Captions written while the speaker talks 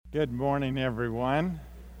Good morning, everyone.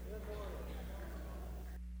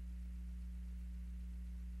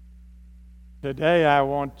 Today I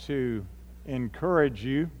want to encourage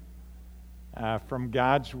you from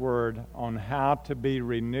God's Word on how to be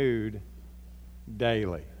renewed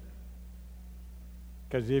daily.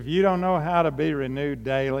 Because if you don't know how to be renewed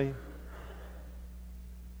daily,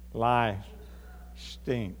 life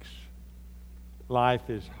stinks. Life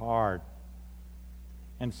is hard.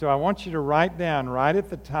 And so I want you to write down right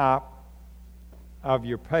at the top of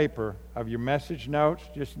your paper, of your message notes,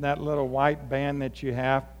 just in that little white band that you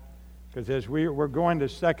have, because as we're going to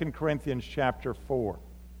 2 Corinthians chapter 4.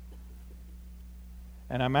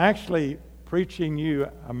 And I'm actually preaching you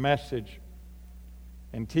a message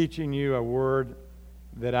and teaching you a word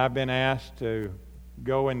that I've been asked to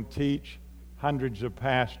go and teach hundreds of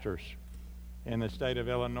pastors in the state of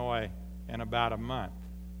Illinois in about a month.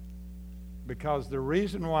 Because the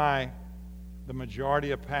reason why the majority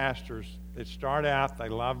of pastors that start out, they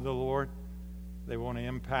love the Lord, they want to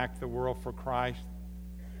impact the world for Christ,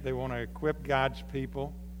 they want to equip God's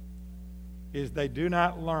people, is they do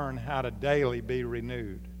not learn how to daily be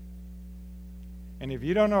renewed. And if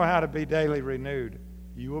you don't know how to be daily renewed,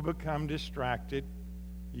 you will become distracted,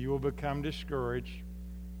 you will become discouraged,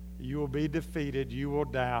 you will be defeated, you will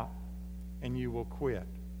doubt, and you will quit.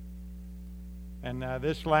 And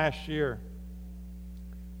this last year,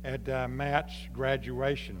 at Matt's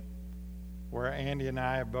graduation, where Andy and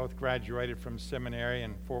I have both graduated from seminary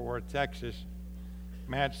in Fort Worth, Texas,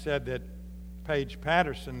 Matt said that Paige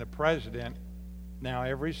Patterson, the president, now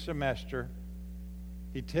every semester,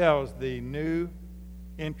 he tells the new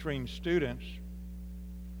entering students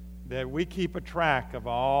that we keep a track of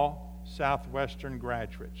all Southwestern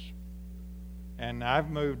graduates. And I've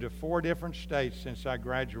moved to 4 different states since I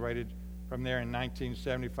graduated from there in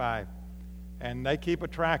 1975. And they keep a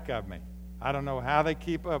track of me. I don't know how they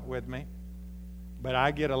keep up with me, but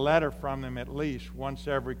I get a letter from them at least once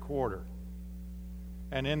every quarter.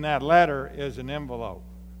 And in that letter is an envelope.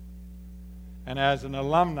 And as an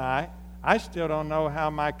alumni, I still don't know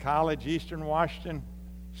how my college, Eastern Washington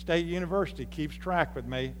State University, keeps track with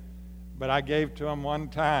me, but I gave to them one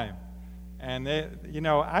time. And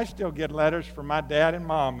I still get letters from my dad and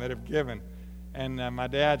mom that have given. And my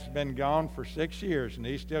dad's been gone for 6 years, and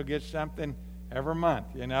he still gets something every month,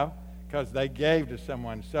 because they gave to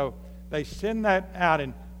someone. So they send that out,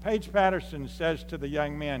 and Paige Patterson says to the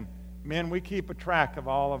young men, we keep a track of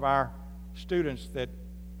all of our students that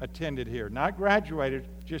attended here. Not graduated,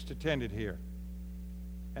 just attended here.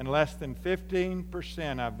 And less than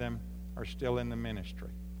 15% of them are still in the ministry.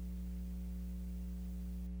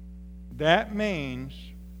 That means,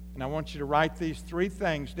 and I want you to write these 3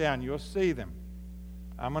 things down. You'll see them.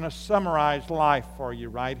 I'm going to summarize life for you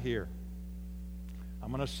right here. I'm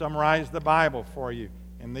going to summarize the Bible for you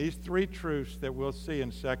in these 3 truths that we'll see in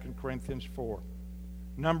 2 Corinthians 4.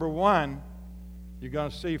 Number 1, you're going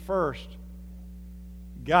to see first,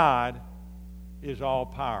 God is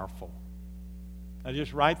all-powerful. Now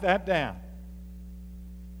just write that down.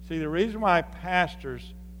 See, the reason why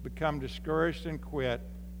pastors become discouraged and quit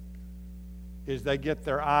is they get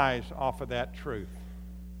their eyes off of that truth.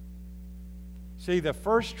 See, the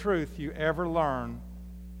first truth you ever learn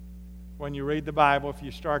when you read the Bible, if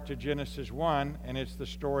you start to Genesis 1, and it's the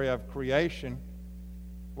story of creation,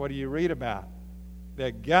 what do you read about?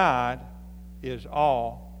 That God is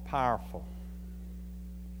all-powerful.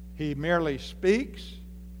 He merely speaks,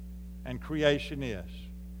 and creation is.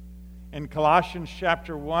 In Colossians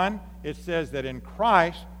chapter 1, it says that in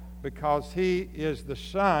Christ, because He is the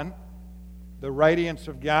Son, the radiance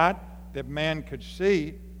of God that man could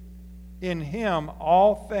see, in Him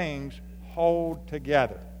all things hold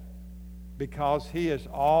together, because He is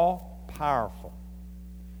all-powerful.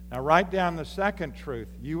 Now write down the second truth.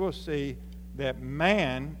 You will see that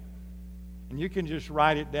man, and you can just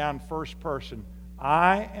write it down first person,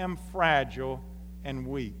 I am fragile and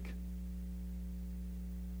weak.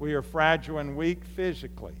 We are fragile and weak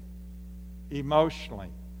physically, emotionally,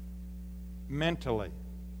 mentally.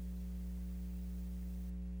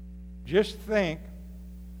 Just think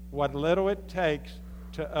what little it takes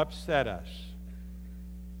to upset us.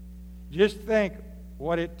 Just think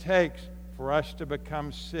what it takes for us to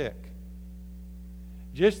become sick.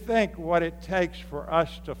 Just think what it takes for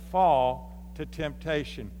us to fall to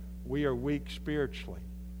temptation. We are weak spiritually.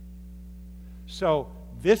 So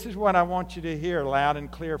this is what I want you to hear loud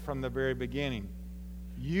and clear from the very beginning.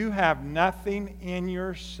 You have nothing in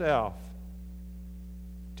yourself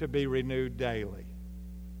to be renewed daily.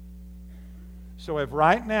 So if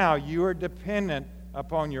right now you are dependent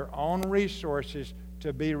upon your own resources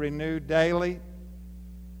to be renewed daily,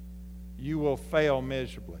 you will fail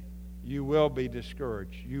miserably. You will be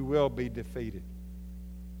discouraged. You will be defeated.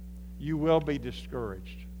 You will be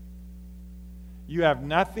discouraged. You have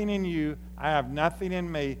nothing in you, I have nothing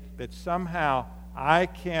in me that somehow I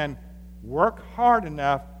can work hard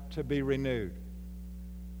enough to be renewed.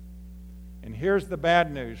 And here's the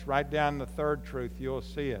bad news. Write down the third truth. You'll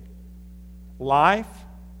see it. Life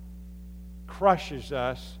crushes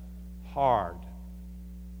us hard.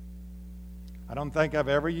 I don't think I've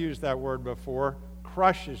ever used that word before.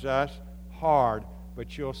 Crushes us hard,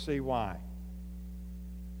 but you'll see why.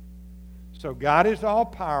 So God is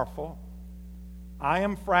all-powerful. I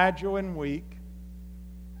am fragile and weak.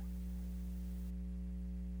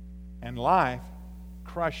 And life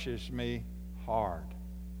crushes me hard.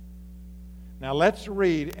 Now let's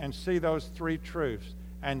read and see those three truths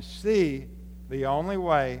and see the only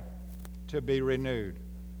way to be renewed.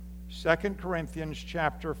 2 Corinthians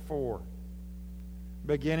chapter 4,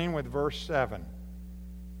 beginning with verse 7.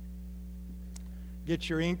 Get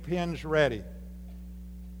your ink pens ready.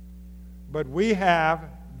 But we have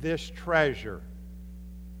this treasure.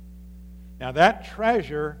 Now that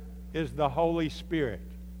treasure is the Holy Spirit.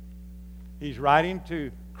 He's writing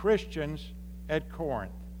to Christians at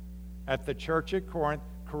Corinth, at the church at Corinth,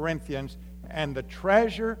 Corinthians, and the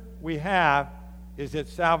treasure we have is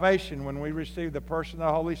its salvation when we receive the person of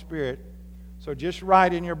the Holy Spirit. So just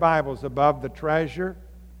write in your Bibles above the treasure,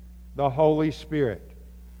 the Holy Spirit.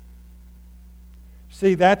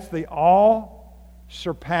 See, that's the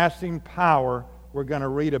all-surpassing power we're going to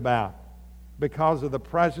read about because of the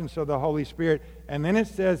presence of the Holy Spirit. And then it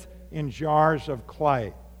says, in jars of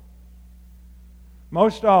clay.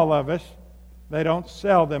 Most all of us, they don't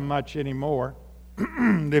sell them much anymore.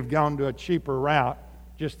 They've gone to a cheaper route,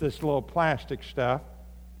 just this little plastic stuff.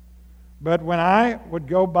 But when I would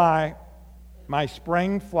go buy my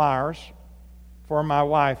spring flowers for my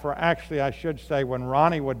wife, or actually I should say when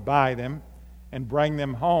Ronnie would buy them and bring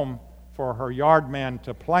them home for her yard man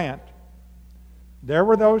to plant, there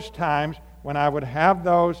were those times when I would have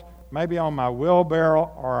those maybe on my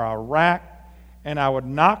wheelbarrow or a rack, and I would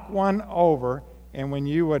knock one over, and when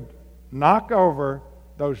you would knock over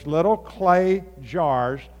those little clay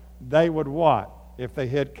jars, they would what? If they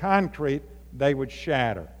hit concrete, they would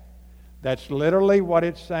shatter. That's literally what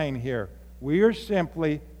it's saying here. We are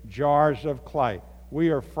simply jars of clay. We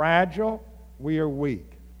are fragile. We are weak.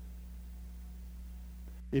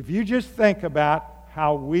 If you just think about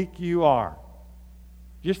how weak you are,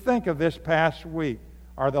 just think of this past week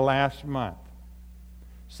or the last month.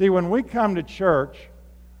 See, when we come to church,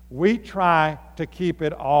 we try to keep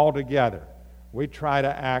it all together. We try to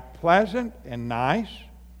act pleasant and nice.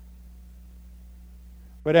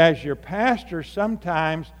 But as your pastor,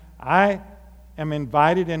 sometimes I am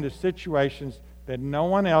invited into situations that no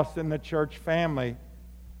one else in the church family,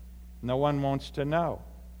 no one wants to know.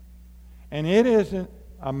 And it isn't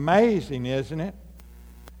amazing, isn't it,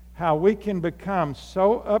 how we can become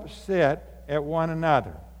so upset at one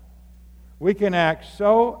another. We can act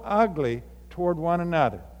so ugly toward one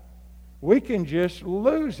another. We can just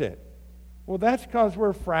lose it. Well, that's because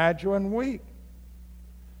we're fragile and weak.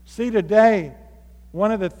 See, today,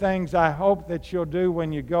 one of the things I hope that you'll do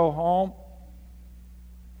when you go home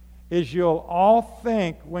is you'll all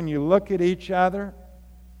think, when you look at each other,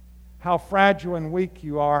 how fragile and weak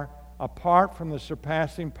you are apart from the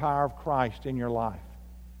surpassing power of Christ in your life.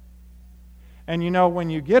 And you know, when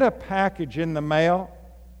you get a package in the mail,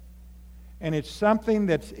 and it's something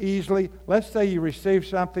that's easily, let's say you receive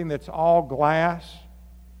something that's all glass,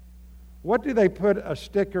 what do they put a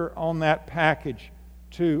sticker on that package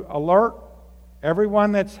to alert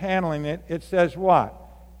everyone that's handling it? It says what?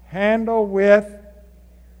 Handle with,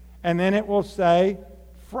 and then it will say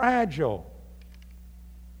fragile.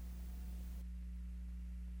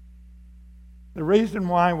 The reason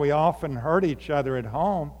why we often hurt each other at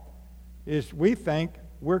home is we think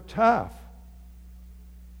we're tough.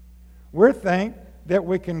 We think that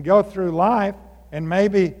we can go through life and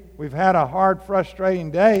maybe we've had a hard,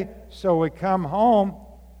 frustrating day, so we come home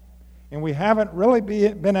and we haven't really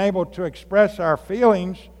been able to express our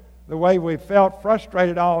feelings the way we felt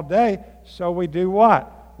frustrated all day, so we do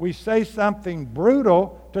what? We say something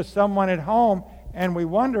brutal to someone at home and we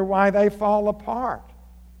wonder why they fall apart.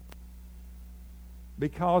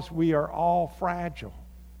 Because we are all fragile.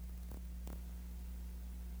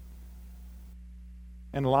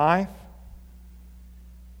 And life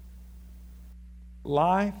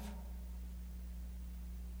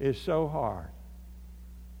is so hard.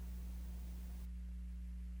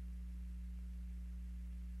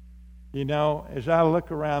 You know, as I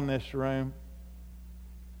look around this room,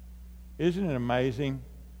 isn't it amazing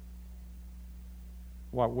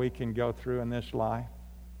what we can go through in this life?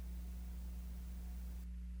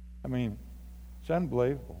 I mean, it's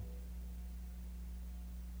unbelievable.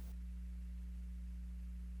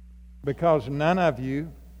 Because none of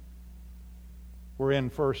you were in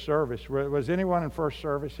first service. Was anyone in first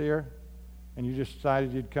service here? And you just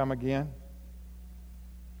decided you'd come again?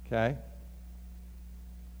 Okay.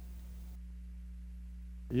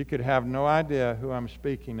 You could have no idea who I'm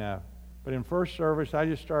speaking of. But in first service, I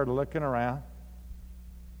just started looking around.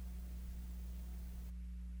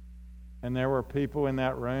 And there were people in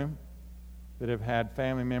that room that have had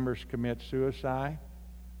family members commit suicide.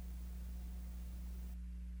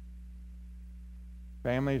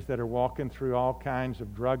 Families that are walking through all kinds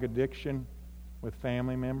of drug addiction with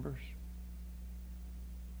family members.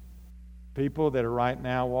 People that are right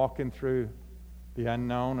now walking through the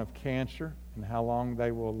unknown of cancer and how long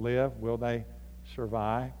they will live. Will they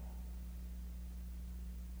survive?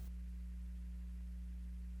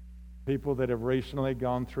 People that have recently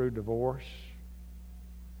gone through divorce.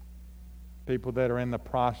 People that are in the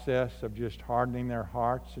process of just hardening their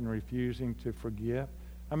hearts and refusing to forgive.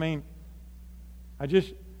 I mean,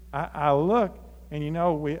 I look, and you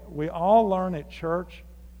know, we all learn at church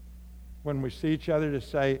when we see each other to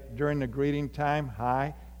say during the greeting time,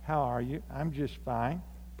 "Hi, how are you?" "I'm just fine,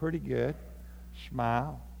 pretty good."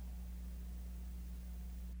 Smile.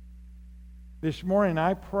 This morning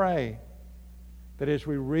I pray that as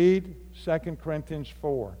we read 2 Corinthians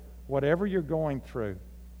 4, whatever you're going through,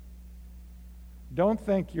 don't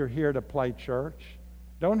think you're here to play church.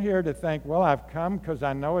 Don't here to think, well, I've come because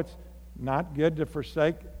I know it's not good to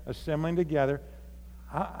forsake assembling together.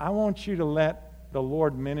 I want you to let the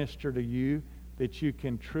Lord minister to you that you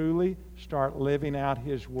can truly start living out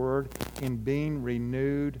His Word in being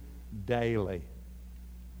renewed daily.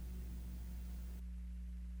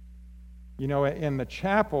 You know, in the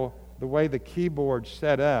chapel, the way the keyboard's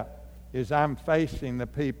set up is I'm facing the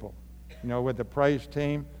people. You know, with the praise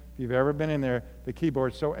team, if you've ever been in there, the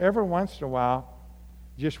keyboard. So every once in a while,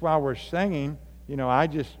 just while we're singing, you know, I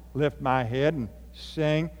just lift my head and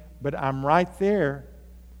sing, but I'm right there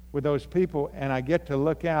with those people, and I get to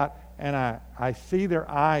look out, and I see their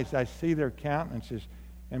eyes, I see their countenances.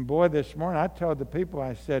 And boy, this morning I told the people,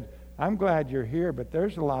 I said, I'm glad you're here, but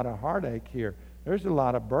there's a lot of heartache here. There's a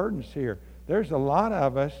lot of burdens here. There's a lot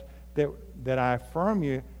of us that I affirm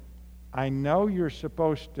you, I know you're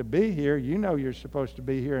supposed to be here. You know you're supposed to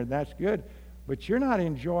be here, and that's good. But you're not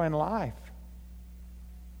enjoying life.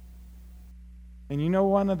 And you know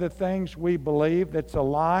one of the things we believe that's a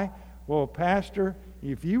lie? Well, Pastor,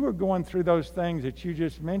 if you were going through those things that you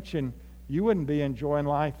just mentioned, you wouldn't be enjoying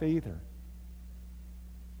life either.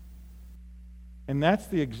 And that's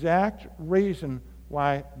the exact reason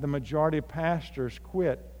why the majority of pastors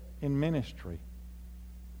quit in ministry.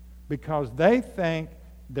 Because they think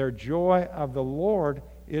their joy of the Lord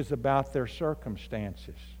is about their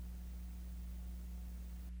circumstances.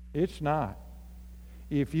 It's not.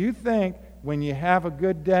 If you think when you have a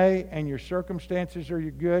good day and your circumstances are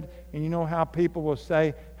good, and you know how people will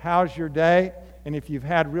say, "How's your day?" And if you've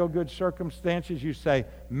had real good circumstances, you say,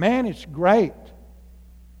 "Man, it's great."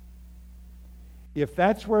 If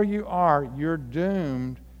that's where you are, you're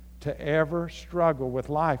doomed to ever struggle with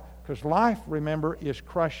life. Because life, remember, is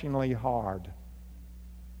crushingly hard.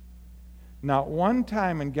 Not one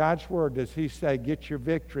time in God's Word does He say, "Get your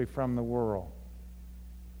victory from the world."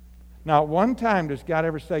 Not one time does God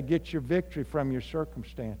ever say, "Get your victory from your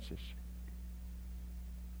circumstances."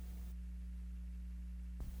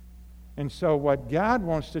 And so what God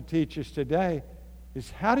wants to teach us today is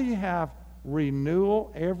how do you have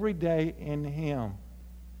renewal every day in Him?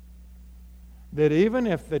 That even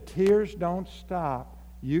if the tears don't stop,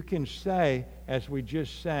 you can say, as we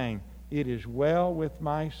just sang, "It is well with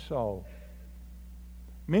my soul."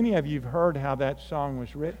 Many of you have heard how that song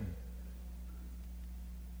was written.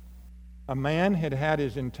 A man had had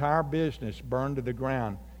his entire business burned to the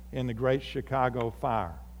ground in the Great Chicago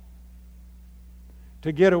Fire.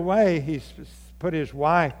 To get away, he put his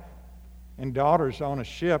wife and daughters on a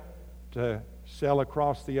ship to sail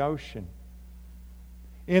across the ocean.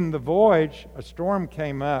 In the voyage, a storm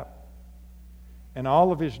came up, and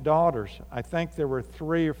all of his daughters, I think there were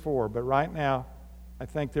 3 or 4, but right now, I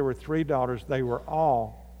think there were 3 daughters, they were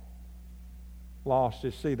all lost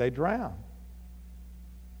at sea. They drowned.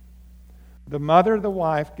 The mother of the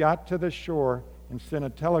wife got to the shore and sent a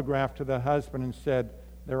telegraph to the husband and said,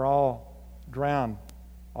 "They're all drowned,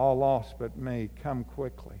 all lost but me. Come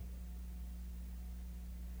quickly."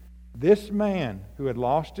 This man who had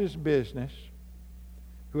lost his business,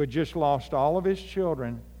 who had just lost all of his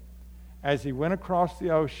children, as he went across the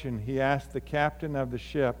ocean, he asked the captain of the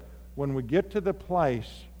ship, when we get to the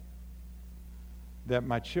place that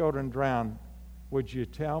my children drowned, would you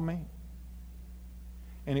tell me?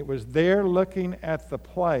 And it was there looking at the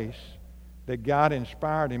place that God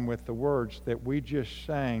inspired him with the words that we just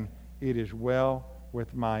sang, "It is well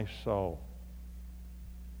with my soul."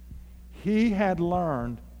 He had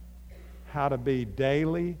learned how to be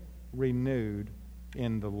daily renewed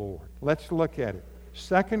in the Lord. Let's look at it.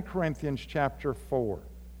 2 Corinthians chapter 4,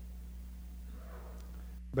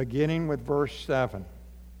 beginning with verse 7.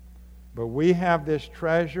 But we have this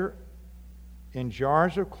treasure in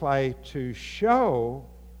jars of clay to show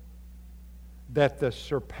that the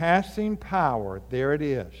surpassing power, there it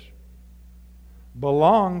is,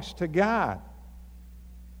 belongs to God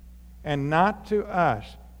and not to us.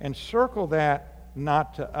 And circle that,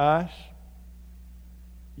 not to us.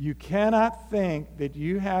 You cannot think that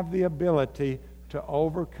you have the ability to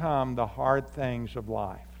overcome the hard things of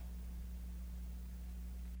life.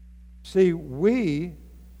 See, we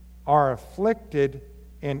are afflicted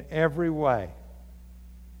in every way.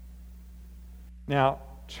 Now,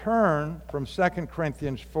 turn from 2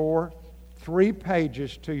 Corinthians 4, 3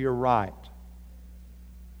 pages to your right.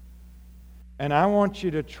 And I want you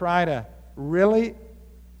to try to really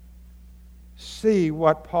see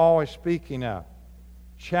what Paul is speaking of.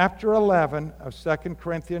 Chapter 11 of 2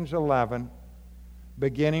 Corinthians 11,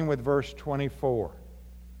 beginning with verse 24.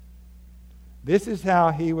 This is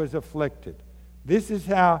how he was afflicted. This is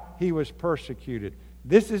how he was persecuted.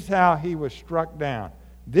 This is how he was struck down.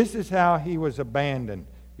 This is how he was abandoned.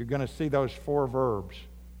 You're going to see those 4 verbs.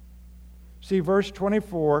 See verse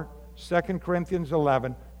 24, 2 Corinthians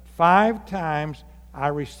 11. 5 times I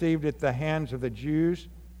received at the hands of the Jews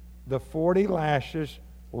the 40 lashes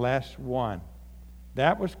less 1.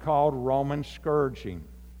 That was called Roman scourging.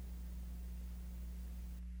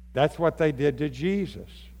 That's what they did to Jesus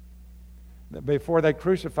before they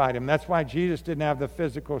crucified him. That's why Jesus didn't have the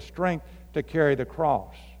physical strength to carry the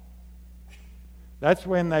cross. That's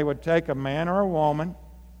when they would take a man or a woman,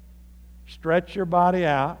 stretch your body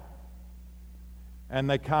out, and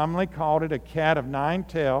they commonly called it a cat of 9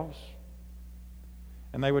 tails,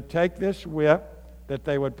 and they would take this whip that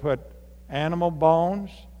they would put animal bones,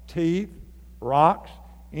 teeth, rocks,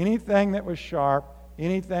 anything that was sharp,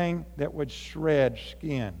 anything that would shred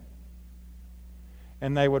skin.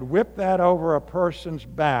 And they would whip that over a person's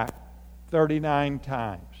back 39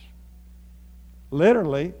 times.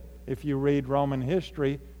 Literally, if you read Roman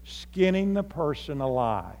history, skinning the person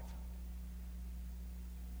alive.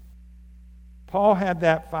 Paul had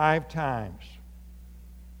that 5 times.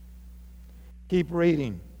 Keep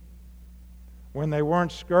reading. When they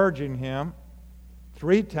weren't scourging him,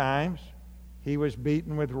 3 times he was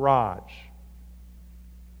beaten with rods.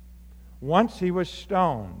 Once he was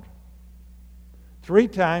stoned. 3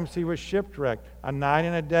 times he was shipwrecked. A night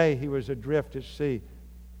and a day he was adrift at sea.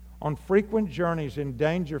 On frequent journeys in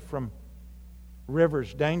danger from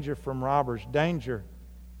rivers, danger from robbers, danger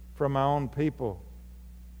from my own people.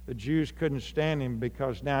 The Jews couldn't stand him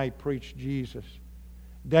because now he preached Jesus.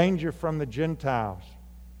 Danger from the Gentiles.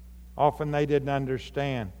 Often they didn't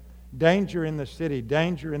understand. Danger in the city,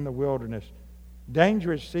 danger in the wilderness.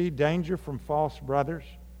 Danger at sea, danger from false brothers.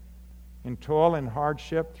 In toil and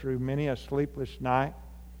hardship through many a sleepless night.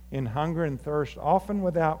 In hunger and thirst, often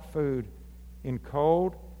without food. In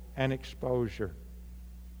cold and exposure.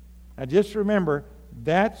 Now just remember,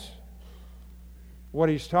 that's what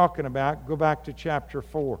he's talking about. Go back to chapter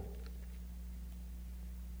 4.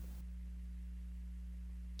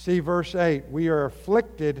 See verse 8. We are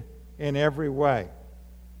afflicted in every way.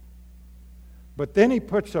 But then he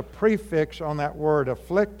puts a prefix on that word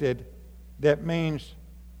afflicted that means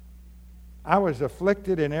I was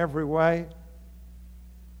afflicted in every way,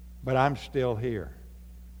 but I'm still here.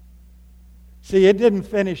 See, it didn't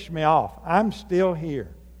finish me off. I'm still here.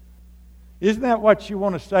 Isn't that what you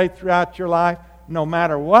want to say throughout your life? No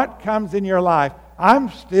matter what comes in your life, I'm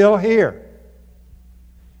still here.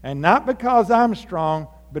 And not because I'm strong,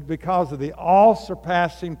 but because of the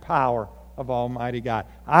all-surpassing power of Almighty God.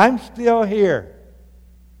 I'm still here.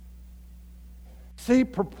 See,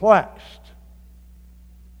 perplexed.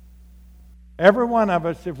 Every one of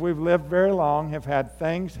us, if we've lived very long, have had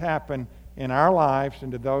things happen in our lives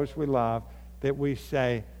and to those we love that we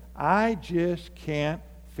say, I just can't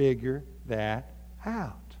figure that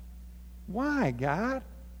out. Why, God?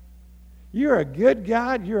 You're a good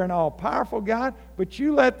God. You're an all-powerful God, but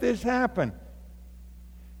you let this happen.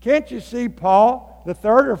 Can't you see Paul, the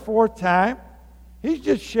 3rd or 4th time? He's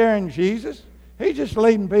just sharing Jesus. He's just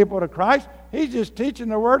leading people to Christ. He's just teaching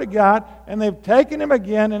the Word of God, and they've taken him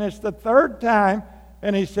again, and it's the 3rd time,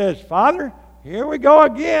 and he says, Father, here we go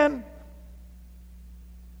again.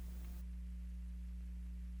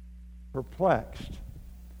 perplexed.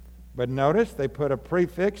 But notice they put a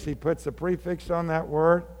prefix. He puts a prefix on that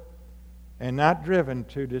word. And not driven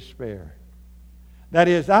to despair. That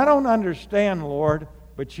is, I don't understand, Lord,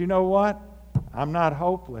 but you know what? I'm not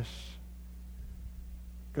hopeless.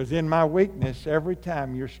 Because in my weakness, every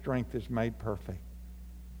time your strength is made perfect.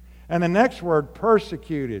 And the next word,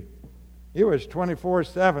 persecuted. It was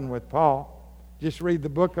 24/7 with Paul. Just read the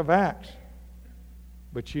book of Acts.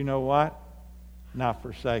 But you know what? Not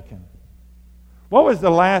forsaken. What was the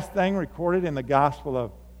last thing recorded in the Gospel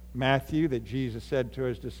of Matthew that Jesus said to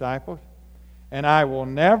his disciples? And I will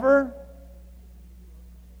never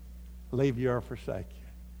leave you or forsake you.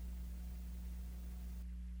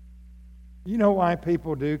 You know why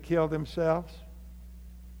people do kill themselves?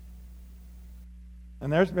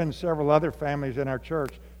 And there's been several other families in our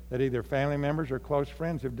church that either family members or close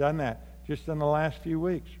friends have done that just in the last few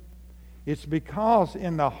weeks. It's because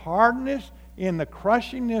in the hardness, in the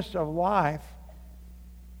crushingness of life,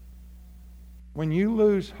 when you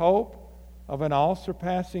lose hope of an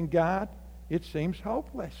all-surpassing God, it seems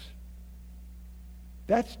hopeless.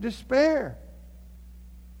 That's despair.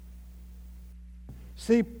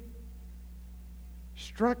 See,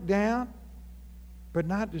 struck down but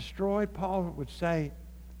not destroyed, Paul would say,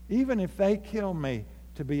 even if they kill me,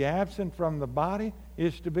 to be absent from the body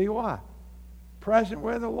is to be what? Present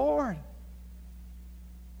with the Lord.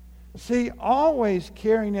 See, always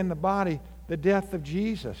carrying in the body the death of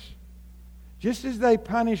Jesus. Just as they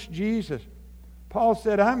punished Jesus, Paul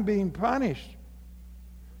said, I'm being punished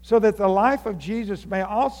so that the life of Jesus may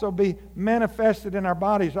also be manifested in our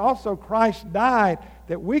bodies. Also, Christ died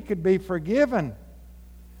that we could be forgiven,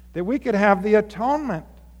 that we could have the atonement,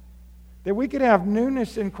 that we could have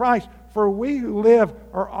newness in Christ. For we who live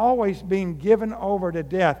are always being given over to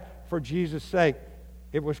death for Jesus' sake.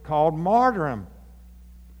 It was called martyrdom,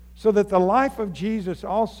 so that the life of Jesus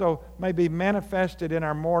also may be manifested in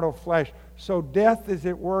our mortal flesh. So death is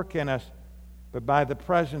at work in us, but by the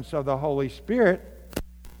presence of the Holy Spirit,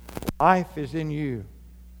 life is in you.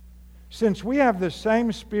 Since we have the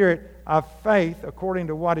same spirit of faith, according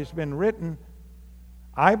to what has been written,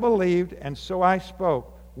 I believed, and so I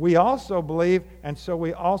spoke. We also believe, and so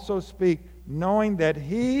we also speak, knowing that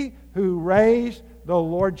He who raised the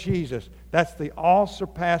Lord Jesus, that's the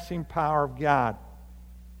all-surpassing power of God,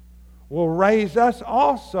 will raise us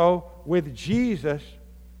also with Jesus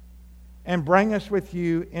and bring us with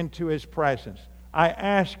you into His presence. I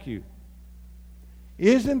ask you,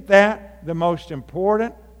 isn't that the most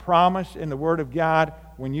important promise in the Word of God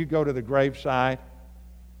when you go to the graveside?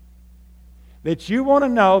 That you want to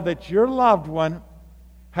know that your loved one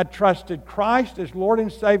had trusted Christ as Lord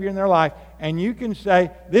and Savior in their life, and you can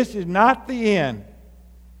say, this is not the end.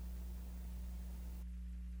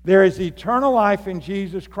 There is eternal life in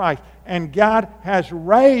Jesus Christ, and God has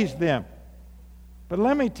raised them. But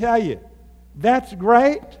let me tell you, that's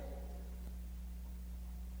great.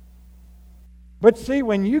 But see,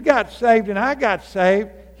 when you got saved and I got saved,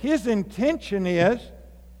 His intention is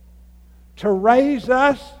to raise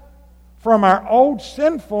us from our old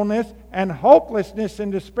sinfulness and hopelessness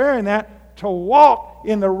and despair in that, to walk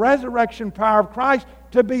in the resurrection power of Christ,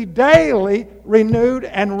 to be daily renewed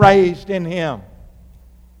and raised in Him.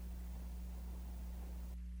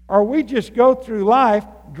 Or we just go through life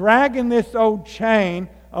dragging this old chain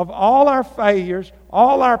of all our failures,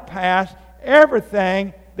 all our past,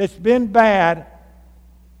 everything that's been bad.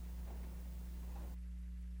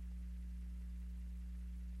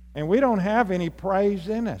 And we don't have any praise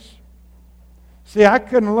in us. See, I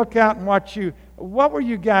couldn't look out and watch you. What were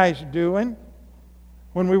you guys doing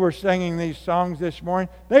when we were singing these songs this morning?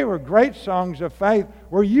 They were great songs of faith.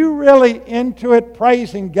 Were you really into it,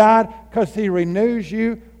 praising God because He renews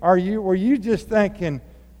you? Or were you just thinking,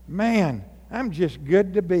 man, I'm just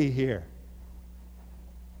good to be here?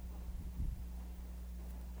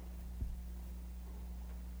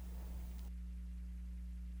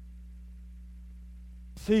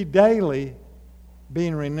 See, daily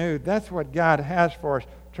being renewed, that's what God has for us,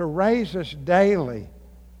 to raise us daily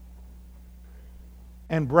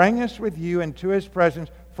and bring us with you into His presence,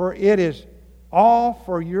 for it is all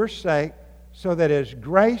for your sake, so that as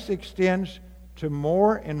grace extends to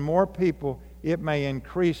more and more people, it may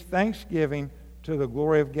increase thanksgiving to the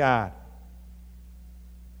glory of God.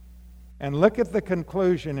 And look at the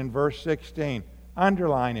conclusion in verse 16.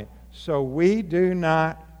 Underline it. So we do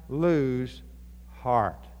not lose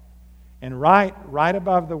heart. And right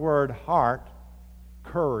above the word heart,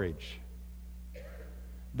 courage.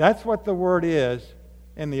 That's what the word is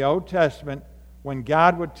in the Old Testament. When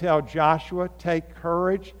God would tell Joshua, take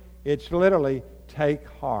courage, it's literally take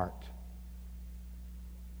heart.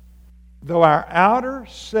 Though our outer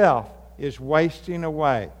self is wasting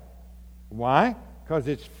away. Why? Because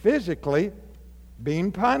it's physically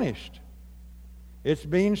being punished. It's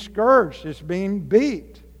being scourged. It's being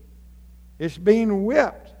beat. It's being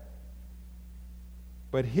whipped.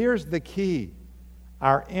 But here's the key.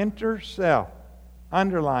 Our inner self,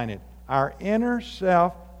 underline it, our inner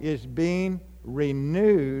self is being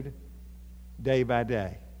renewed day by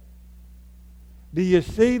day. Do you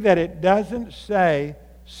see that it doesn't say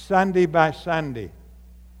Sunday by Sunday?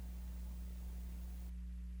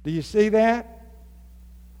 Do you see that?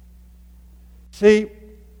 See,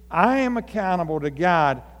 I am accountable to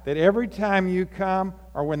God that every time you come,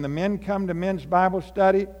 or when the men come to men's Bible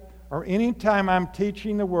study, or any time I'm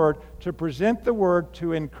teaching the Word, to present the Word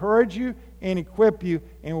to encourage you and equip you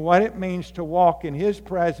in what it means to walk in His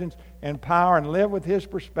presence and power and live with His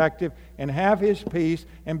perspective and have His peace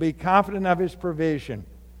and be confident of His provision.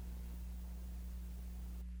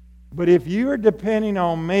 But if you are depending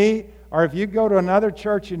on me, or if you go to another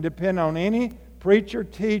church and depend on any preacher,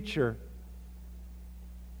 teacher,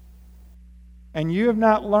 and you have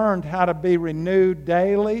not learned how to be renewed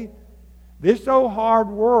daily, this old hard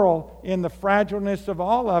world, in the fragileness of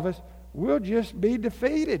all of us, will just be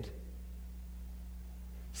defeated.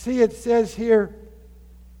 See, it says here,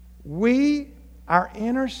 our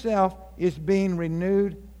inner self is being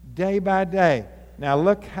renewed day by day. Now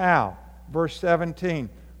look how. Verse 17.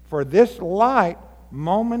 For this light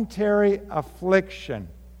momentary affliction.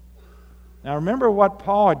 Now remember what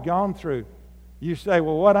Paul had gone through. You say,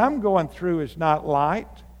 well, what I'm going through is not light.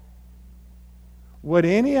 Would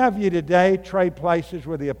any of you today trade places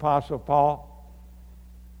with the Apostle Paul?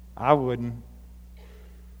 I wouldn't.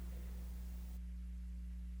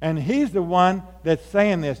 And he's the one that's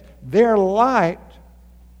saying this. They're light,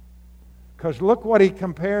 because look what he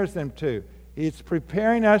compares them to. It's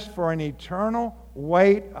preparing us for an eternal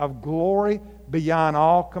weight of glory beyond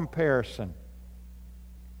all comparison.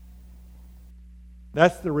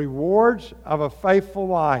 That's the rewards of a faithful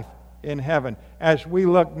life in heaven, as we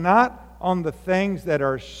look not on the things that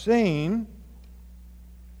are seen,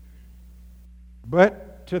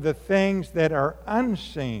 but to the things that are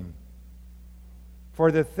unseen.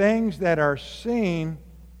 For the things that are seen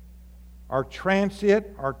are transient,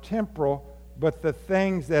 are temporal, but the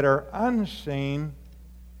things that are unseen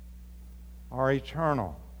are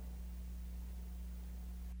eternal.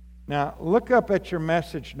 Now, look up at your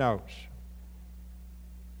message notes.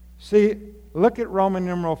 See, look at Roman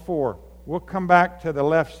numeral 4. We'll come back to the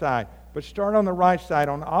left side. But start on the right side.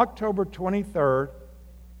 On October 23rd,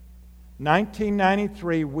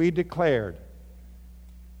 1993, we declared,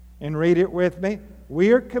 and read it with me,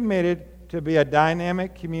 we are committed to be a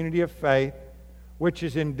dynamic community of faith which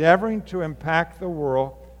is endeavoring to impact the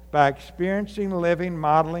world by experiencing, living,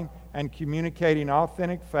 modeling, and communicating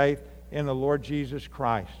authentic faith in the Lord Jesus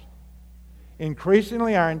Christ.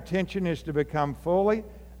 Increasingly, our intention is to become fully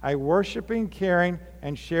a worshiping, caring,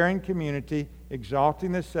 and sharing community,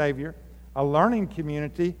 exalting the Savior, a learning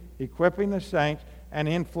community, equipping the saints, an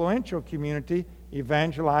influential community,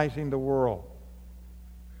 evangelizing the world.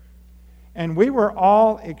 And we were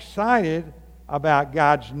all excited about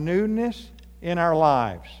God's newness in our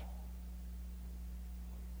lives.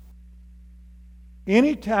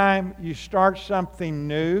 Anytime you start something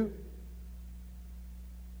new,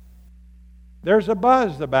 there's a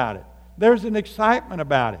buzz about it. There's an excitement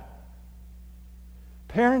about it.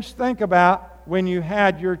 Parents, think about when you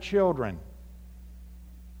had your children.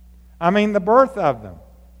 I mean, the birth of them.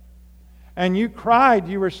 And you cried,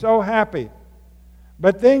 you were so happy.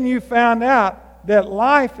 But then you found out that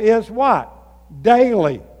life is what?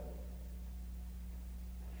 Daily.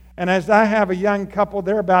 And as I have a young couple,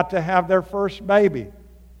 they're about to have their first baby.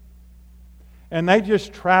 And they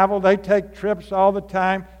just travel, they take trips all the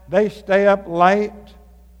time, they stay up late.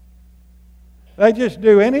 They just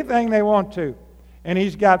do anything they want to. And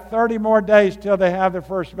he's got 30 more days till they have their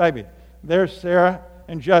first baby. There's Sarah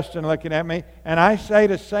and Justin looking at me. And I say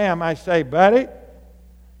to Sam, I say, buddy,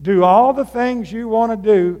 do all the things you want to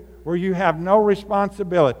do where you have no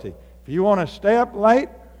responsibility. If you want to stay up late,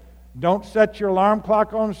 don't set your alarm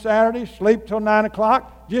clock on Saturday, sleep till 9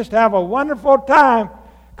 o'clock. Just have a wonderful time,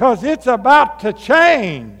 because it's about to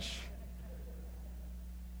change.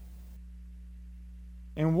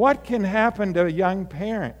 And what can happen to young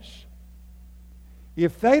parents?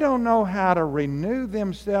 If they don't know how to renew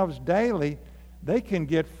themselves daily, they can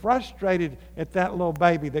get frustrated at that little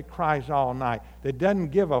baby that cries all night, that doesn't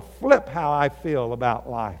give a flip how I feel about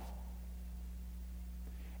life.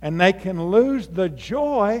 And they can lose the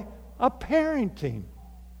joy of parenting,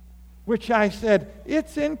 which I said,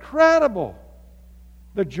 it's incredible,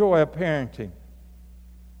 the joy of parenting.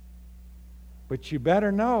 But you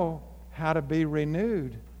better know how to be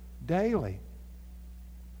renewed daily.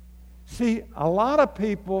 See, a lot of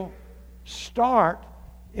people start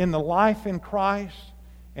in the life in Christ,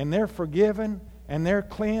 and they're forgiven, and they're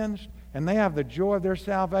cleansed, and they have the joy of their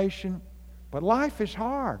salvation. But life is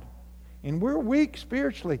hard, and we're weak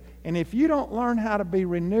spiritually. And if you don't learn how to be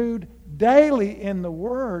renewed daily in the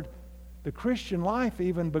Word, the Christian life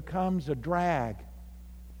even becomes a drag.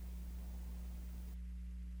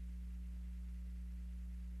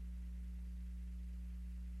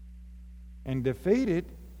 And defeated,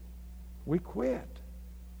 we quit.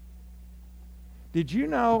 Did you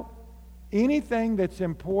know anything that's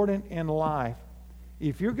important in life,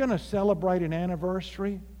 if you're going to celebrate an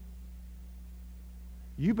anniversary,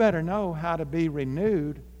 you better know how to be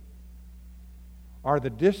renewed, or the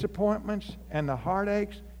disappointments and the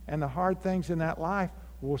heartaches and the hard things in that life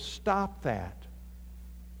will stop that.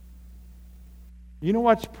 You know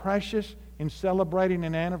what's precious in celebrating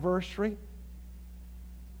an anniversary?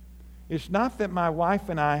 It's not that my wife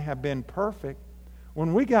and I have been perfect.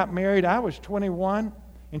 When we got married, I was 21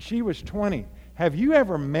 and she was 20. Have you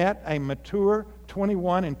ever met a mature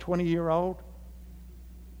 21 and 20-year-old?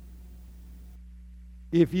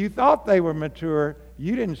 If you thought they were mature,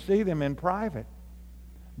 you didn't see them in private.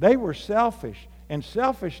 They were selfish, and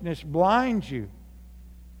selfishness blinds you.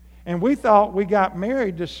 And we thought we got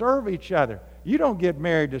married to serve each other. You don't get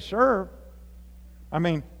married to serve. I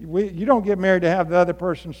mean, you don't get married to have the other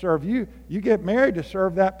person serve you. You get married to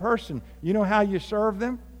serve that person. You know how you serve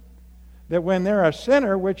them? That when they're a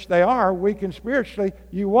sinner, which they are, weak and spiritually,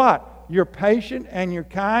 you what? You're patient and you're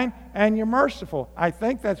kind and you're merciful. I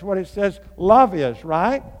think that's what it says love is,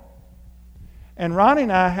 right? And Ronnie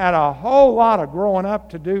and I had a whole lot of growing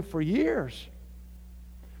up to do for years,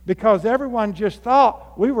 because everyone just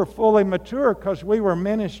thought we were fully mature because we were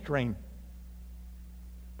ministering.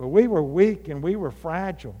 But we were weak and we were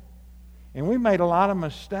fragile. And we made a lot of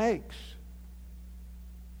mistakes.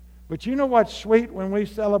 But you know what's sweet when we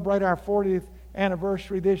celebrate our 40th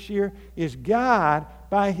anniversary this year? Is God,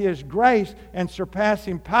 by His grace and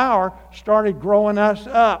surpassing power, started growing us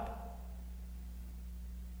up.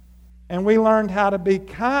 And we learned how to be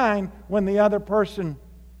kind when the other person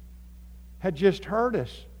had just hurt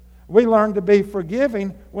us. We learned to be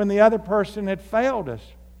forgiving when the other person had failed us.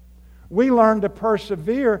 We learned to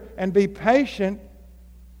persevere and be patient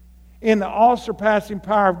in the all-surpassing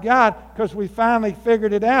power of God, because we finally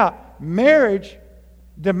figured it out. Marriage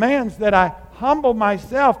demands that I humble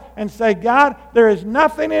myself and say, God, there is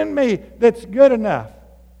nothing in me that's good enough.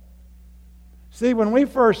 See, when we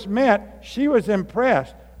first met, she was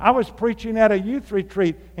impressed. I was preaching at a youth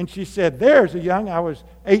retreat, and she said, there's I was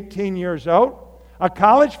 18 years old, a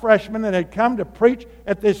college freshman that had come to preach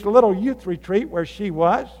at this little youth retreat where she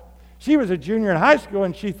was. She was a junior in high school,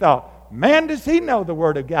 and she thought, man, does he know the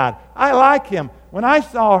Word of God. I like him. When I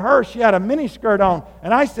saw her, she had a miniskirt on,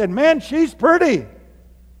 and I said, man, she's pretty.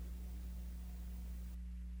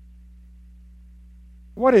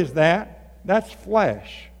 What is that? That's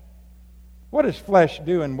flesh. What does flesh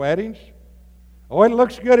do in weddings? Oh, it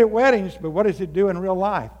looks good at weddings, but what does it do in real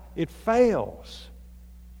life? It fails.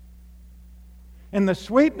 And the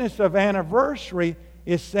sweetness of anniversary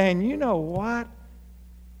is saying, you know what?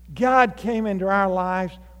 God came into our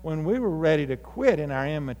lives when we were ready to quit in our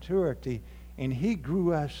immaturity, and He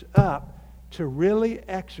grew us up to really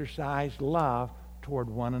exercise love toward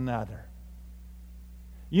one another.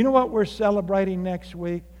 You know what we're celebrating next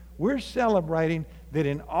week? We're celebrating that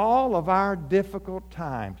in all of our difficult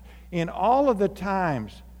times, in all of the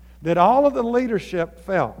times that all of the leadership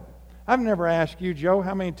felt. I've never asked you, Joe,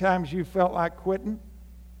 how many times you felt like quitting.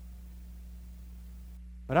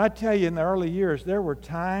 But I tell you, in the early years, there were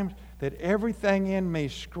times that everything in me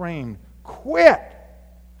screamed, quit!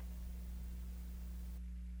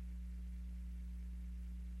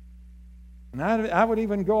 And I would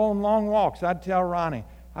even go on long walks. I'd tell Ronnie,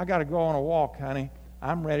 I got to go on a walk, honey.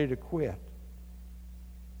 I'm ready to quit.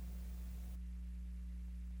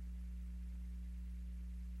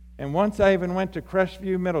 And once I even went to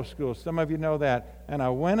Crestview Middle School. Some of you know that. And I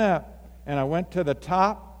went up and I went to the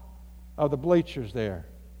top of the bleachers there.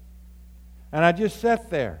 And I just sat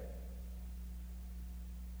there.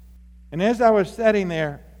 And as I was sitting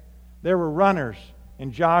there, there were runners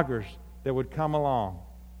and joggers that would come along.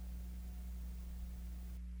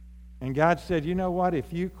 And God said, you know what?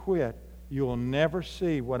 If you quit, you will never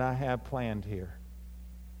see what I have planned here.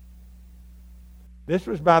 This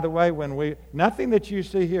was, by the way, when nothing that you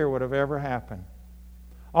see here would have ever happened.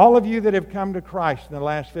 All of you that have come to Christ in the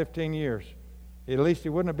last 15 years, at least it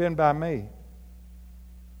wouldn't have been by me.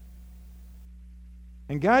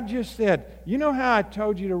 And God just said, you know how I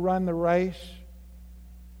told you to run the race?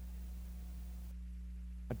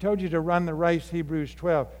 I told you to run the race, Hebrews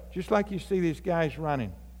 12, just like you see these guys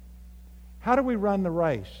running. How do we run the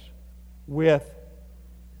race? With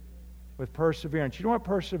perseverance. You know what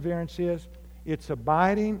perseverance is? It's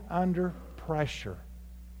abiding under pressure.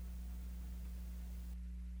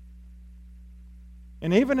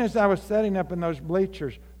 And even as I was setting up in those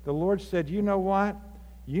bleachers, the Lord said, you know what?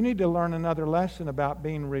 You need to learn another lesson about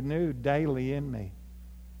being renewed daily in me.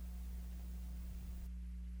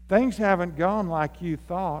 Things haven't gone like you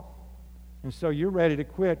thought, and so you're ready to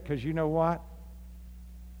quit because you know what?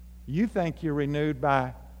 You think you're renewed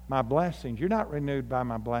by my blessings. You're not renewed by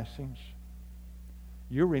my blessings.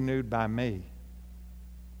 You're renewed by me.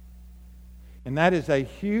 And that is a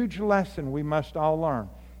huge lesson we must all learn.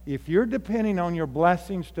 If you're depending on your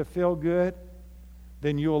blessings to feel good,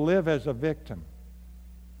 then you'll live as a victim.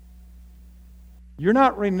 You're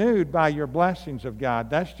not renewed by your blessings of God.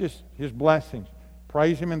 That's just His blessings.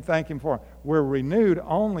 Praise Him and thank Him for it. We're renewed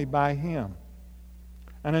only by Him.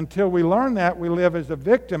 And until we learn that, we live as a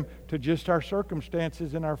victim to just our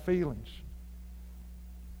circumstances and our feelings.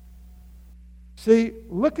 See,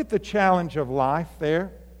 look at the challenge of life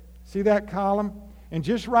there. See that column? And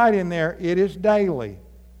just right in there, it is daily.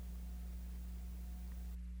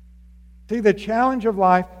 See, the challenge of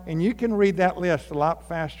life, and you can read that list a lot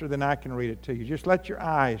faster than I can read it to you. Just let your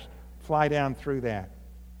eyes fly down through that.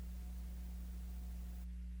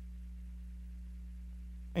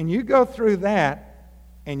 And you go through that,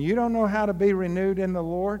 and you don't know how to be renewed in the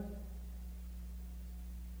Lord,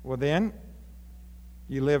 well then,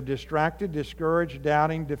 you live distracted, discouraged,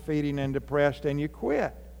 doubting, defeating, and depressed, and you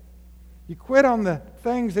quit. You quit on the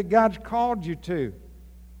things that God's called you to.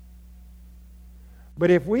 But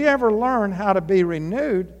if we ever learn how to be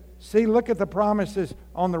renewed, see, look at the promises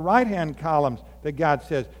on the right-hand columns that God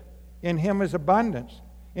says. In Him is abundance.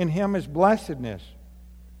 In Him is blessedness.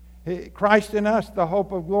 Christ in us, the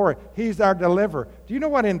hope of glory. He's our deliverer. Do you know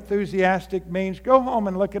what enthusiastic means? Go home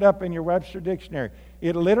and look it up in your Webster Dictionary.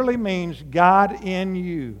 It literally means God in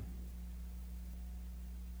you.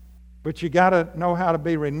 But you got to know how to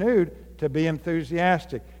be renewed to be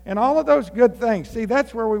enthusiastic. And all of those good things, see,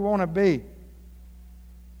 that's where we want to be.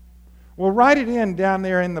 Well, write it in down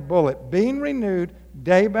there in the bullet. Being renewed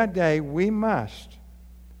day by day, we must.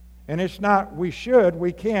 And it's not we should,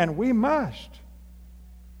 we can, we must.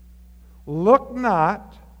 Look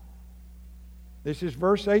not, this is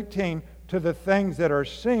verse 18, to the things that are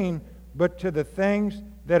seen, but to the things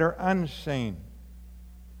that are unseen.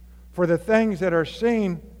 For the things that are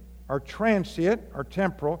seen are transient, or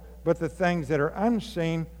temporal, but the things that are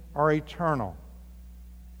unseen are eternal.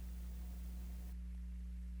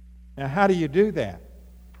 Now, how do you do that?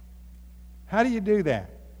 How do you do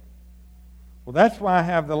that? Well, that's why I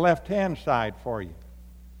have the left-hand side for you.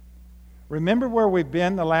 Remember where we've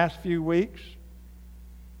been the last few weeks?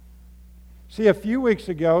 See, a few weeks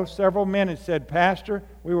ago, several men had said, Pastor,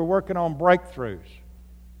 we were working on breakthroughs.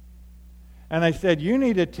 And they said, you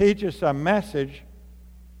need to teach us a message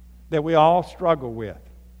that we all struggle with.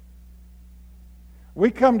 We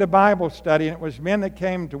come to Bible study, and it was men that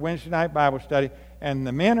came to Wednesday night Bible study, and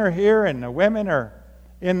the men are here, and the women are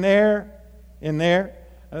in there.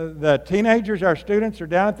 The teenagers, our students, are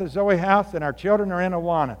down at the Zoe house, and our children are in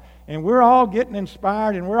Awana. And we're all getting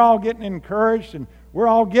inspired, and we're all getting encouraged, and we're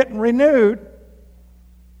all getting renewed.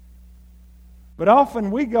 But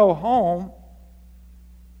often we go home,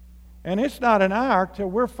 and it's not an hour till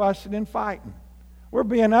we're fussing and fighting. We're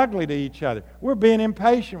being ugly to each other. We're being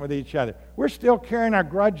impatient with each other. We're still carrying our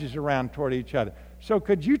grudges around toward each other. So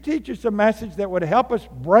could you teach us a message that would help us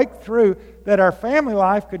break through, that our family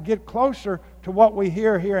life could get closer to what we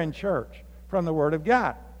hear here in church from the Word of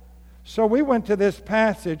God? So we went to this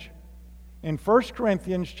passage in 1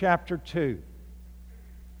 Corinthians chapter 2.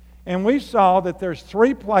 And we saw that there's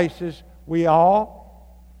three places we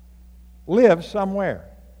all live somewhere.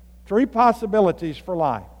 Three possibilities for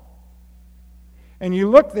life. And you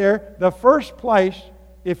look there, the first place,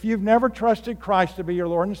 if you've never trusted Christ to be your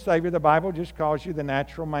Lord and Savior, the Bible just calls you the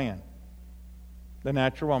natural man, the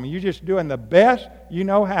natural woman. You're just doing the best you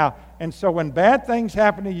know how. And so when bad things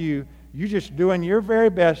happen to you, you're just doing your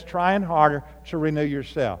very best, trying harder to renew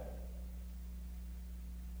yourself.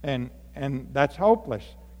 And that's hopeless,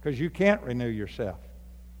 because you can't renew yourself.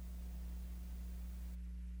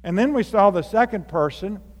 And then we saw the second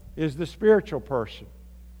person is the spiritual person.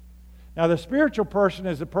 Now, the spiritual person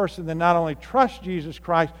is the person that not only trusts Jesus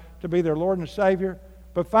Christ to be their Lord and Savior,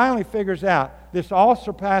 but finally figures out this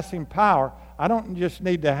all-surpassing power. I don't just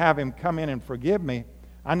need to have Him come in and forgive me.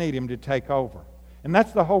 I need Him to take over. And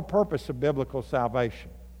that's the whole purpose of biblical salvation.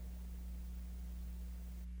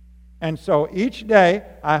 And so each day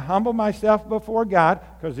I humble myself before God,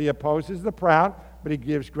 because He opposes the proud, but He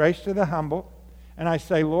gives grace to the humble. And I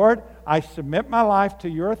say, Lord, I submit my life to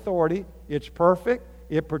Your authority. It's perfect.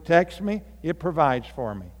 It protects me. It provides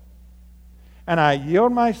for me. And I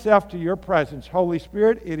yield myself to Your presence. Holy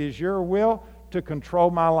Spirit, it is Your will to control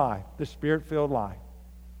my life, the Spirit-filled life.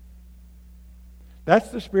 That's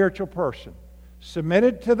the spiritual person.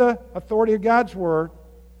 Submitted to the authority of God's Word.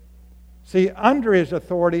 See, under His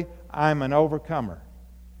authority, I'm an overcomer.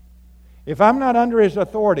 If I'm not under His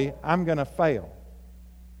authority, I'm going to fail.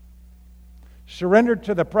 Surrendered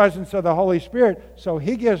to the presence of the Holy Spirit, so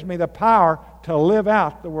He gives me the power to live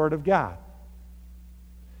out the Word of God.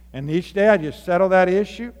 And each day I just settle that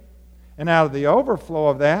issue, and out of the overflow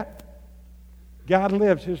of that, God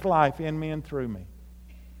lives His life in me and through me.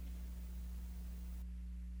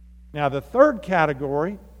 Now, the third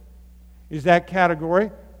category is that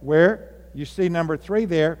category where you see number 3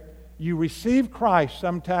 there. You receive Christ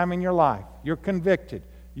sometime in your life. You're convicted.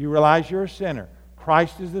 You realize you're a sinner.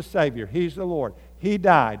 Christ is the Savior. He's the Lord. He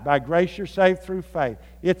died. By grace you're saved through faith.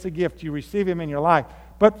 It's a gift. You receive Him in your life.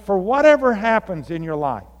 But for whatever happens in your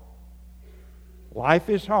life, life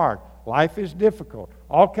is hard. Life is difficult.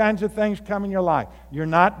 All kinds of things come in your life. You're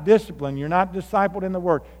not disciplined. You're not discipled in the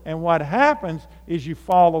Word. And what happens is you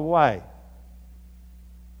fall away.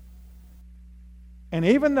 And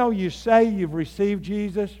even though you say you've received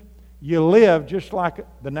Jesus, you live just like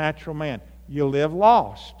the natural man. You live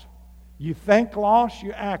lost. You think lost,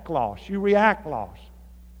 you act lost, you react lost.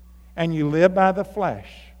 And you live by the flesh.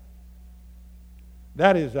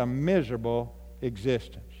 That is a miserable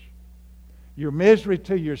existence. You're misery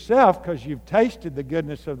to yourself because you've tasted the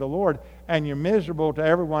goodness of the Lord, and you're miserable to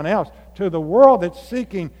everyone else. To the world that's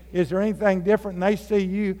seeking, is there anything different? And they see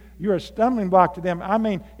you, you're a stumbling block to them. I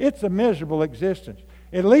mean, it's a miserable existence.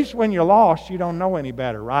 At least when you're lost, you don't know any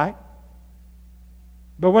better, right?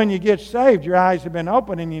 But when you get saved, your eyes have been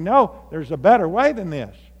opened and you know there's a better way than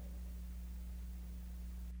this.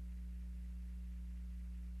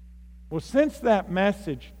 Well, since that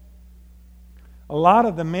message, a lot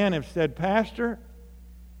of the men have said, Pastor,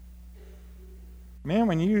 man,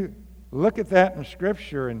 when you look at that in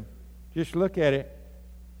Scripture and just look at it,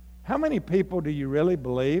 how many people do you really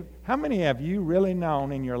believe? How many have you really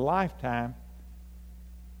known in your lifetime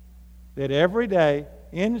that every day,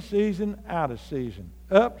 in season, out of season,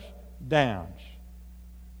 ups, downs,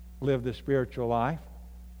 live the spiritual life?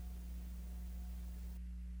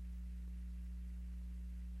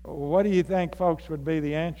 What do you think, folks, would be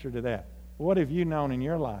the answer to that? What have you known in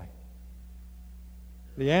your life?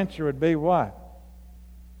 The answer would be what?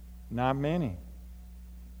 Not many.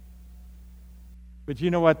 But you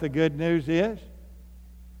know what the good news is?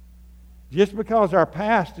 Just because our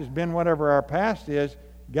past has been whatever our past is,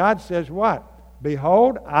 God says what?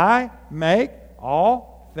 Behold, I make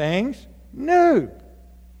all things new.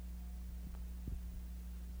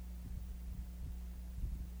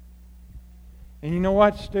 And you know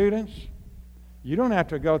what, students? You don't have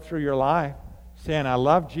to go through your life saying, I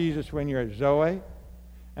love Jesus when you're at Zoe,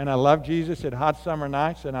 and I love Jesus at Hot Summer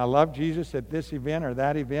Nights, and I love Jesus at this event or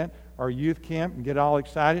that event or youth camp, and get all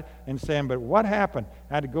excited and saying, but what happened?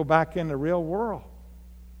 I had to go back in the real world.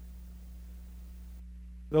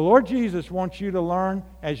 The Lord Jesus wants you to learn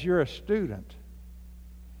as you're a student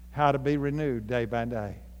how to be renewed day by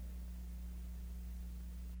day.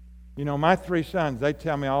 You know, my 3 sons, they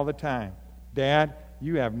tell me all the time, Dad,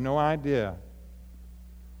 you have no idea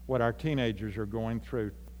what our teenagers are going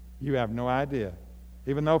through. You have no idea.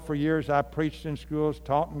 Even though for years I preached in schools,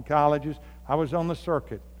 taught in colleges, I was on the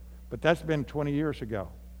circuit. But that's been 20 years ago.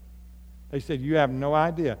 They said, you have no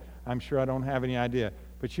idea. I'm sure I don't have any idea.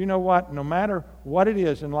 But you know what? No matter what it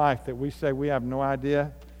is in life that we say we have no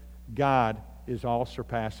idea, God is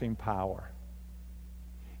all-surpassing power.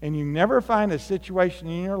 And you never find a situation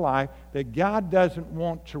in your life that God doesn't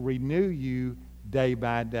want to renew you day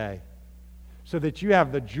by day, so that you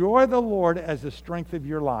have the joy of the Lord as the strength of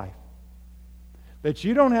your life. That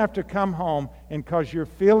you don't have to come home and because you're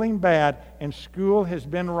feeling bad and school has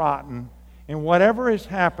been rotten and whatever has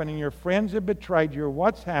happened and your friends have betrayed you or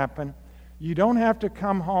what's happened, you don't have to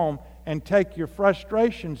come home and take your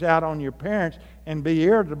frustrations out on your parents and be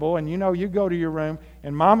irritable. And you know, you go to your room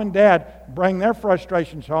and mom and dad bring their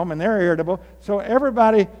frustrations home and they're irritable. So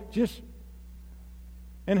everybody just...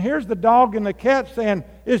 And here's the dog and the cat saying,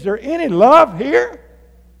 is there any love here?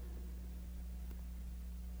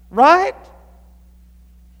 Right?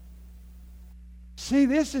 See,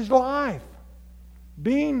 this is life.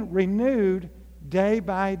 Being renewed day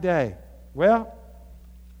by day. Well,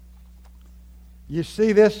 you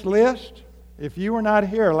see this list? If you were not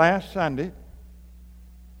here last Sunday,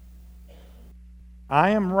 I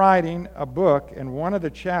am writing a book, and one of the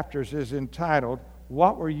chapters is entitled,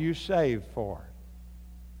 What Were You Saved For?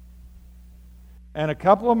 And a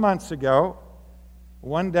couple of months ago,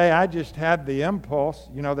 one day I just had the impulse,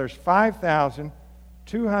 there's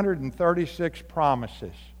 5,236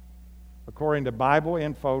 promises, according to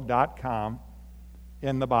BibleInfo.com,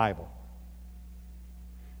 in the Bible.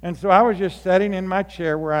 And so I was just sitting in my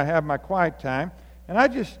chair where I have my quiet time, and I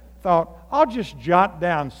just thought, I'll just jot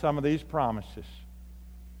down some of these promises.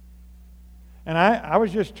 And I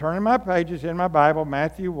was just turning my pages in my Bible,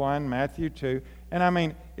 Matthew 1, Matthew 2,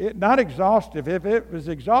 and not exhaustive. If it was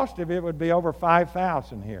exhaustive, it would be over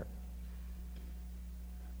 5,000 here.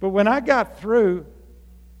 But when I got through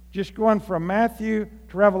just going from Matthew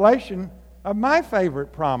to Revelation, of my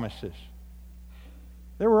favorite promises,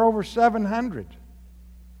 there were over 700.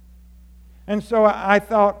 And so I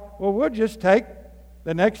thought, well, we'll just take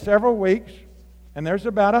the next several weeks, and there's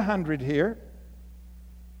about 100 here.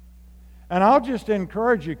 And I'll just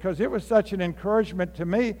encourage you, because it was such an encouragement to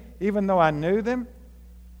me, even though I knew them,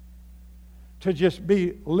 to just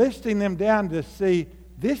be listing them down to see,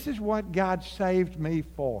 this is what God saved me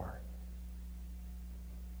for.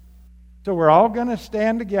 So we're all going to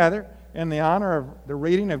stand together in the honor of the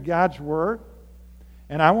reading of God's Word.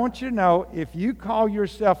 And I want you to know, if you call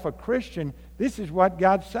yourself a Christian, this is what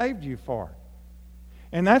God saved you for.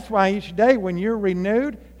 And that's why each day when you're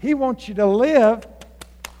renewed, He wants you to live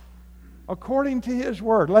according to His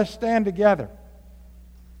Word. Let's stand together.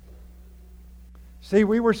 See,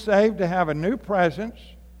 we were saved to have a new presence,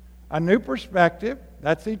 a new perspective,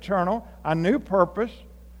 that's eternal, a new purpose,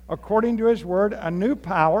 according to His Word, a new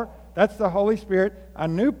power, that's the Holy Spirit, a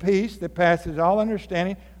new peace that passes all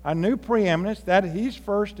understanding, a new preeminence, that He's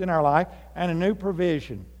first in our life, and a new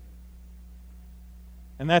provision.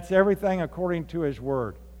 And that's everything according to His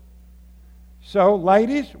Word. So,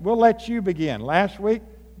 ladies, we'll let you begin. Last week,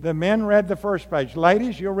 the men read the first page.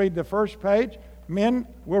 Ladies, you'll read the first page. Men,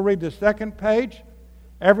 we'll read the second page.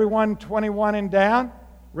 Everyone 21 and down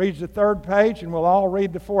reads the third page, and we'll all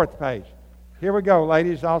read the fourth page. Here we go,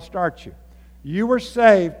 ladies. I'll start you. You were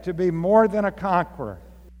saved to be more than a conqueror.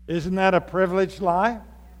 Isn't that a privileged life?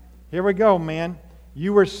 Here we go, men.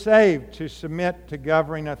 You were saved to submit to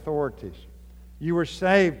governing authorities. You were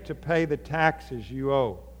saved to pay the taxes you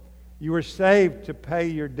owe. You were saved to pay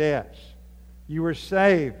your debts. You were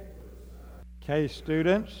saved. Okay,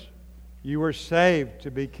 students, you were saved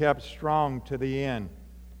to be kept strong to the end.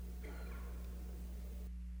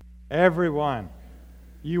 Everyone,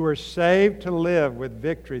 you were saved to live with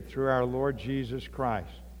victory through our Lord Jesus Christ.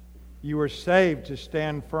 You were saved to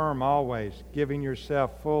stand firm always, giving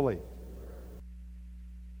yourself fully.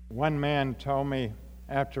 One man told me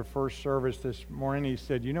after first service this morning, he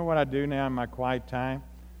said, you know what I do now in my quiet time?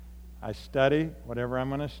 I study whatever I'm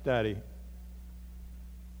going to study.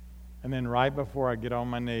 And then right before I get on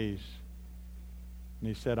my knees, and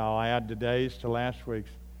he said, I'll add today's to last week's,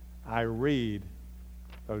 I read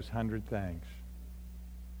those 100 things.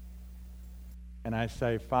 And I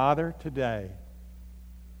say, Father, today,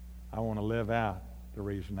 I want to live out the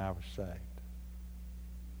reason I was saved.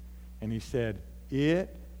 And he said,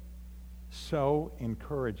 it so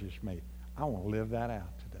encourages me. I want to live that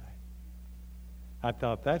out today. I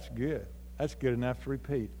thought, that's good. That's good enough to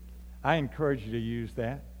repeat. I encourage you to use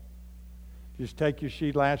that. Just take your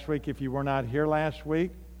sheet last week. If you were not here last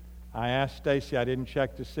week, I asked Stacy, I didn't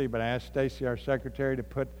check to see, but I asked Stacy, our secretary, to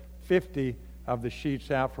put 50 of the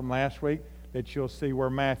sheets out from last week that you'll see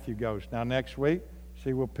where Matthew goes. Now next week,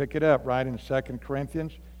 see, we'll pick it up right in 2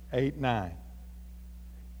 Corinthians 8:9.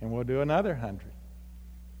 And we'll do another 100.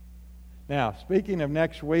 Now, speaking of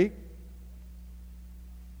next week,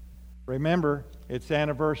 remember, it's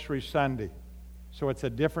Anniversary Sunday, so it's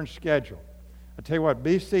a different schedule. I tell you what,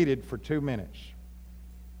 be seated for 2 minutes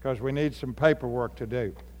because we need some paperwork to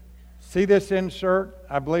do. See this insert?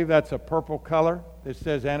 I believe that's a purple color that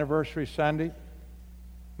says Anniversary Sunday.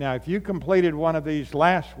 Now, if you completed one of these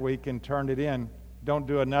last week and turned it in, don't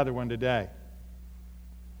do another one today.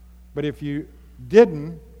 But if you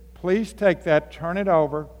didn't, please take that, turn it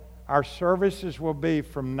over. Our services will be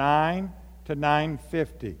from 9 to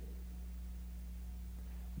 9:50.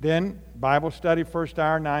 Then Bible study first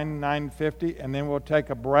hour, 9 to 9:50, and then we'll take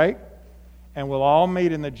a break, and we'll all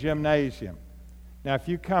meet in the gymnasium. Now, if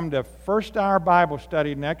you come to first hour Bible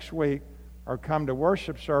study next week or come to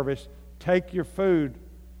worship service, take your food,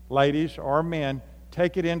 ladies or men,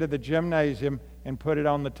 take it into the gymnasium and put it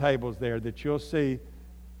on the tables there that you'll see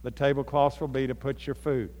the tablecloths will be to put your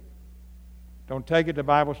food. Don't take it to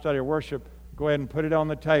Bible study or worship. Go ahead and put it on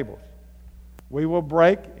the tables. We will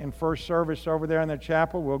break in first service over there in the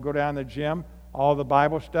chapel. We'll go down to the gym. All the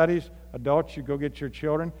Bible studies Adults, you go get your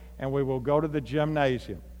children, and we will go to the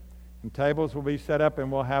gymnasium. And tables will be set up,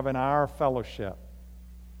 and we'll have an hour of fellowship.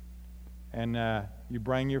 And you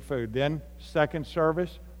bring your food. Then second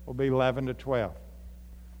service will be 11 to 12.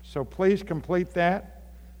 So please complete that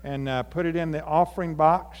and put it in the offering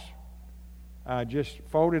box. Just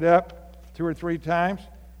fold it up 2 or 3 times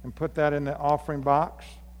and put that in the offering box.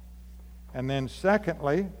 And then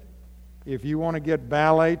secondly, if you want to get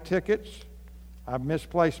ballet tickets, I've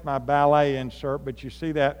misplaced my ballet insert, but you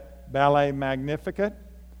see that Ballet Magnificat?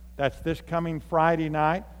 That's this coming Friday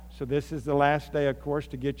night. So this is the last day, of course,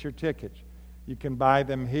 to get your tickets. You can buy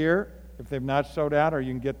them here if they've not sold out, or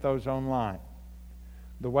you can get those online.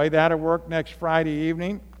 The way that'll work next Friday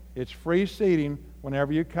evening, it's free seating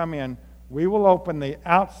whenever you come in. We will open the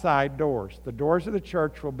outside doors. The doors of the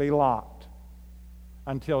church will be locked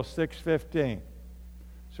until 6:15.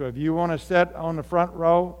 So if you want to sit on the front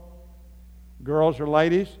row, girls or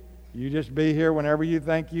ladies, you just be here whenever you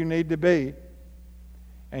think you need to be.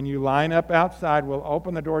 And you line up outside. We'll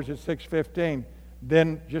open the doors at 6:15.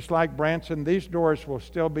 Then, just like Branson, these doors will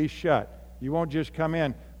still be shut. You won't just come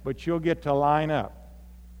in, but you'll get to line up.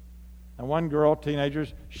 And one girl,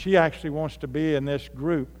 teenagers, she actually wants to be in this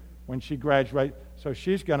group when she graduates, so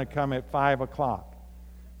she's going to come at 5 o'clock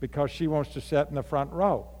because she wants to sit in the front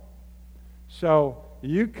row. So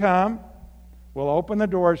you come, we'll open the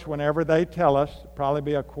doors whenever they tell us, probably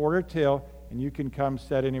be 1:15, and you can come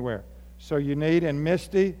sit anywhere. So you need, and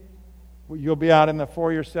Misty, you'll be out in the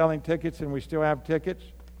foyer selling tickets, and we still have tickets?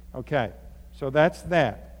 Okay, so that's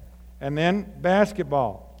that. And then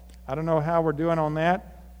basketball. I don't know how we're doing on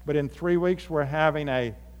that, but in 3 weeks we're having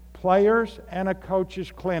a players and a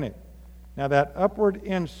coaches clinic. Now that upward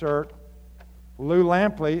insert, Lou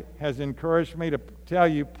Lampley has encouraged me to tell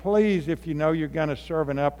you, please, if you know you're going to serve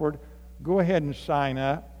an upward, go ahead and sign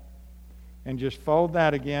up. And just fold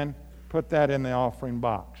that again, put that in the offering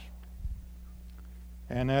box.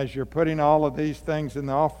 And as you're putting all of these things in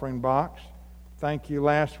the offering box, thank you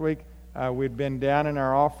last week. We'd been down in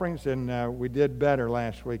our offerings, and we did better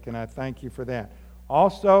last week, and I thank you for that.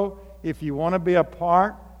 Also, if you want to be a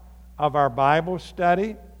part of our Bible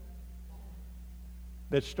study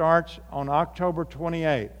that starts on October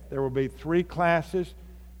 28th, there will be 3 classes.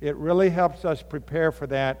 It really helps us prepare for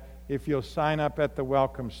that if you'll sign up at the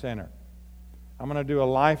Welcome Center. I'm going to do a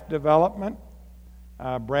life development.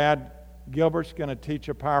 Brad Gilbert's going to teach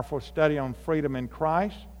a powerful study on freedom in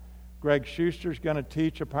Christ. Greg Schuster's going to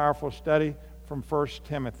teach a powerful study from 1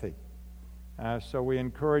 Timothy. So we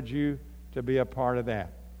encourage you to be a part of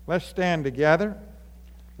that. Let's stand together.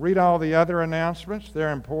 Read all the other announcements.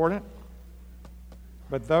 They're important.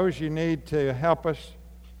 But those you need to help us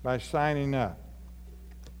by signing up.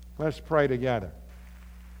 Let's pray together.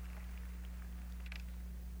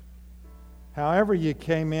 However you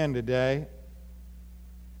came in today,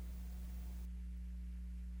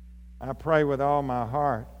 I pray with all my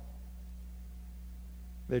heart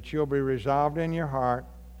that you'll be resolved in your heart,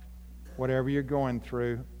 whatever you're going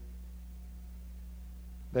through,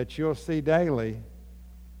 that you'll see daily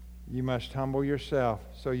you must humble yourself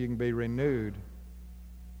so you can be renewed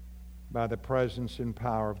by the presence and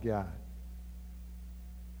power of God.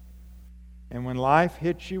 And when life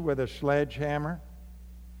hits you with a sledgehammer,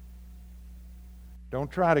 don't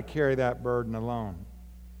try to carry that burden alone.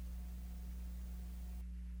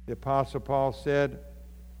 The Apostle Paul said,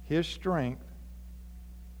 his strength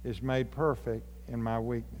is made perfect in my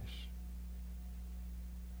weakness.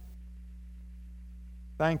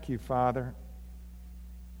 Thank you, Father.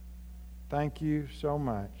 Thank you so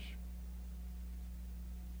much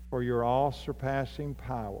for your all-surpassing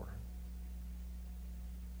power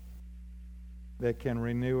that can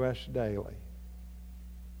renew us daily,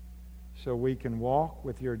 so we can walk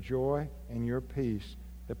with your joy and your peace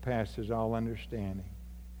that passes all understanding.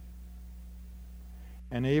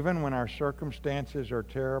 And even when our circumstances are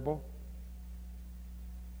terrible,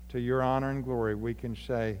 to your honor and glory, we can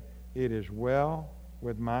say, it is well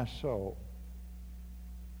with my soul,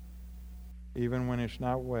 even when it's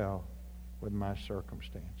not well with my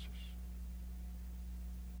circumstances.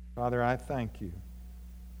 Father, I thank you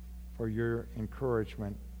for your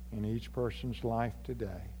encouragement in each person's life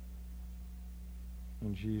today.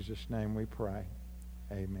 In Jesus' name we pray.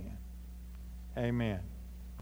 Amen. Amen.